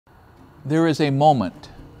There is a moment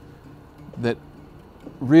that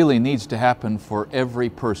really needs to happen for every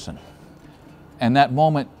person. And that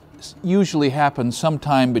moment usually happens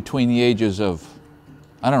sometime between the ages of,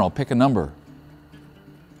 I don't know, pick a number,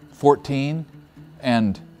 14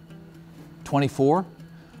 and 24.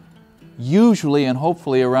 Usually and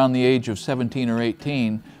hopefully around the age of 17 or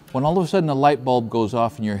 18, when all of a sudden a light bulb goes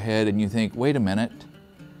off in your head and you think, wait a minute,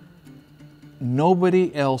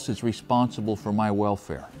 nobody else is responsible for my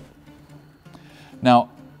welfare.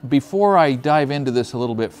 Now, before I dive into this a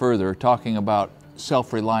little bit further, talking about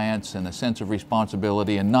self-reliance and a sense of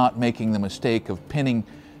responsibility and not making the mistake of pinning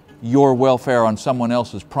your welfare on someone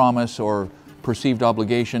else's promise or perceived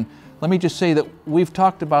obligation, let me just say that we've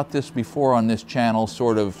talked about this before on this channel,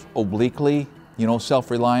 sort of obliquely,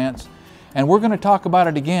 self-reliance. And we're going to talk about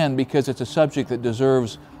it again because it's a subject that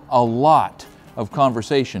deserves a lot of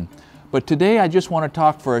conversation. But today I just want to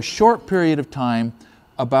talk for a short period of time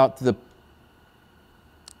about the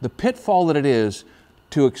pitfall that it is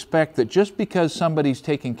to expect that just because somebody's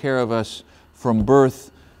taking care of us from birth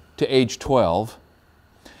to age 12,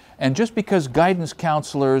 and just because guidance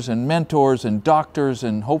counselors and mentors and doctors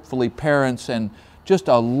and hopefully parents and just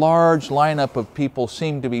a large lineup of people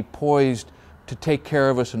seem to be poised to take care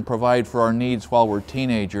of us and provide for our needs while we're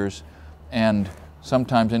teenagers and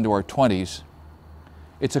sometimes into our 20s,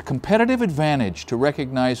 it's a competitive advantage to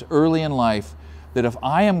recognize early in life that if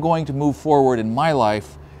I am going to move forward in my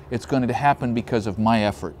life, it's going to happen because of my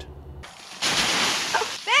effort.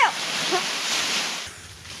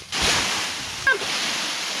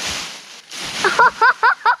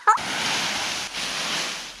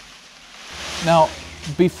 Now,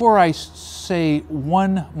 before I say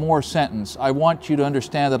one more sentence, I want you to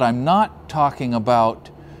understand that I'm not talking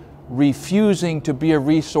about refusing to be a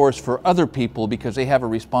resource for other people because they have a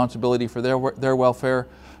responsibility for their welfare.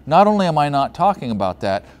 Not only am I not talking about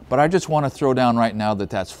that, but I just want to throw down right now that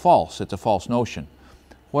that's false. It's a false notion.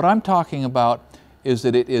 What I'm talking about is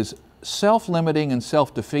that it is self-limiting and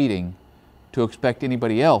self-defeating to expect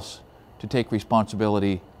anybody else to take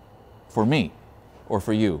responsibility for me or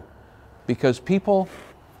for you. Because people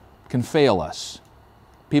can fail us.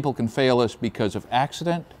 People can fail us because of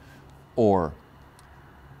accident or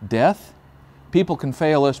death. People can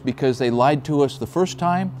fail us because they lied to us the first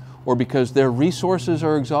time, or because their resources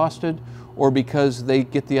are exhausted, or because they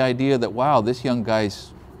get the idea that, wow, this young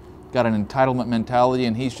guy's got an entitlement mentality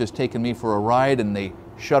and he's just taking me for a ride, and they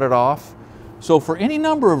shut it off. So for any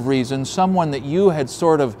number of reasons, someone that you had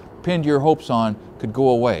sort of pinned your hopes on could go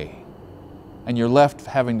away, and you're left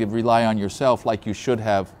having to rely on yourself like you should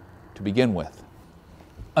have to begin with.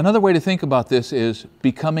 Another way to think about this is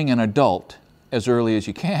becoming an adult as early as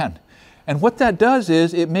you can. And what that does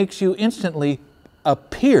is it makes you instantly a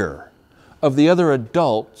peer of the other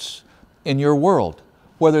adults in your world,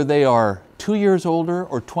 whether they are 2 years older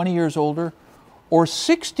or 20 years older or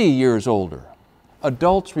 60 years older.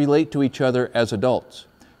 Adults relate to each other as adults.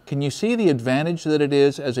 Can you see the advantage that it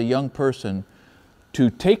is as a young person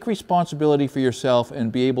to take responsibility for yourself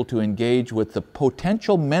and be able to engage with the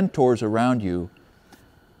potential mentors around you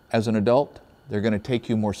as an adult? They're going to take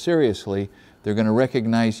you more seriously. They're going to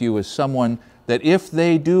recognize you as someone that if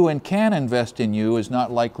they do and can invest in you is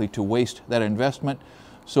not likely to waste that investment.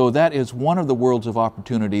 So that is one of the worlds of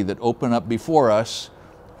opportunity that open up before us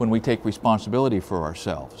when we take responsibility for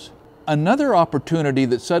ourselves. Another opportunity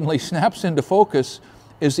that suddenly snaps into focus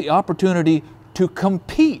is the opportunity to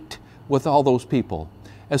compete with all those people.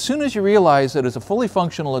 As soon as you realize that as a fully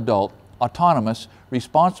functional adult, autonomous,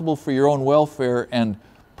 responsible for your own welfare and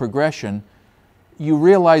progression, you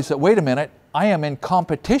realize that, wait a minute, I am in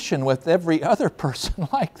competition with every other person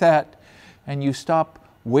like that. And you stop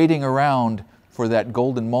waiting around for that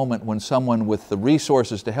golden moment when someone with the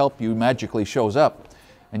resources to help you magically shows up,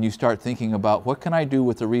 and you start thinking about, what can I do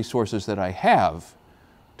with the resources that I have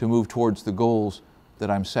to move towards the goals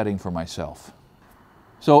that I'm setting for myself?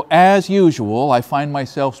 So as usual, I find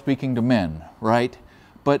myself speaking to men, right?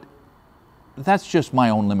 But that's just my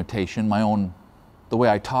own limitation, the way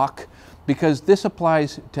I talk, because this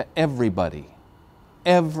applies to everybody.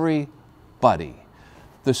 Everybody.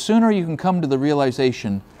 The sooner you can come to the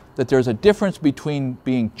realization that there's a difference between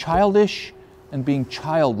being childish and being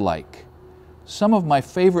childlike. Some of my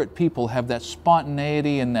favorite people have that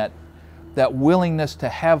spontaneity and that willingness to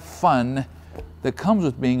have fun that comes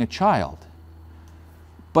with being a child.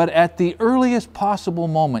 But at the earliest possible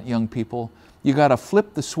moment, young people, you got to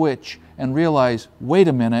flip the switch and realize, wait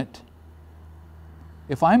a minute,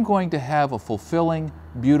 if I'm going to have a fulfilling,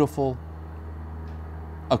 beautiful,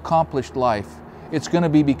 accomplished life, it's going to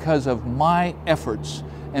be because of my efforts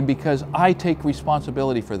and because I take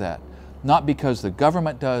responsibility for that. Not because the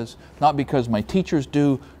government does, not because my teachers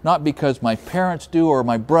do, not because my parents do, or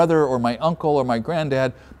my brother, or my uncle, or my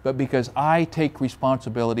granddad, but because I take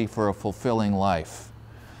responsibility for a fulfilling life.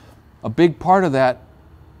 A big part of that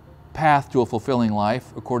path to a fulfilling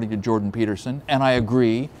life, according to Jordan Peterson, and I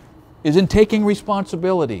agree, is in taking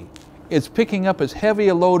responsibility. It's picking up as heavy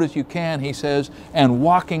a load as you can, he says, and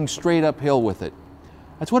walking straight uphill with it.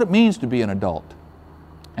 That's what it means to be an adult.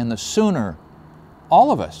 And the sooner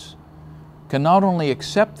all of us can not only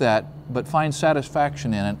accept that, but find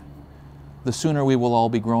satisfaction in it, the sooner we will all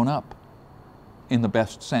be grown up, in the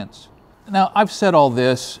best sense. Now, I've said all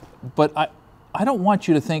this, but I don't want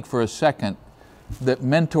you to think for a second that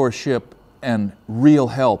mentorship and real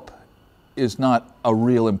help is not a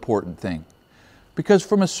real important thing. Because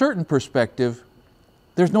from a certain perspective,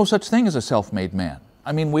 there's no such thing as a self-made man.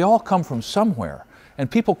 I mean, we all come from somewhere,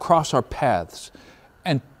 and people cross our paths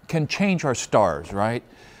and can change our stars, right?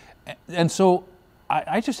 And so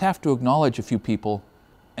I just have to acknowledge a few people,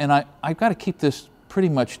 and I've got to keep this pretty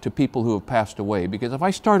much to people who have passed away, because if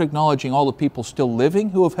I start acknowledging all the people still living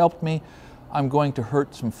who have helped me, I'm going to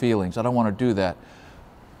hurt some feelings. I don't want to do that.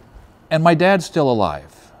 And my dad's still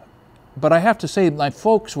alive. But I have to say, my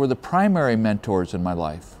folks were the primary mentors in my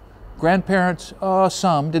life. Grandparents,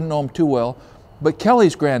 some, didn't know them too well, but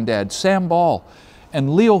Kelly's granddad, Sam Ball,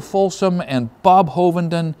 and Leo Folsom, and Bob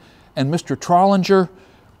Hovenden, and Mr. Trollinger,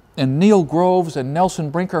 and Neil Groves, and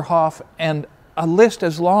Nelson Brinkerhoff, and a list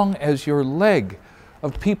as long as your leg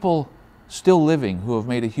of people still living who have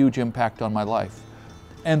made a huge impact on my life.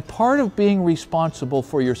 And part of being responsible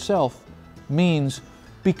for yourself means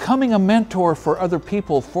becoming a mentor for other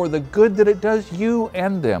people for the good that it does you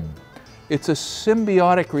and them. It's a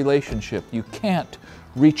symbiotic relationship. You can't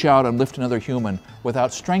reach out and lift another human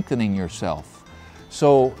without strengthening yourself.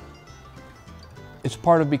 So it's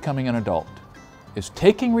part of becoming an adult. It's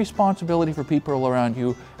taking responsibility for people around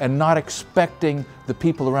you and not expecting the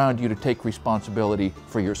people around you to take responsibility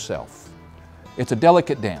for yourself. It's a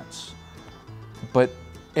delicate dance, but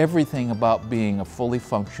everything about being a fully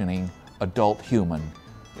functioning adult human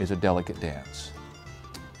is a delicate dance.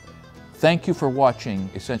 Thank you for watching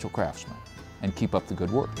Essential Craftsman, and keep up the good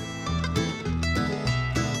work.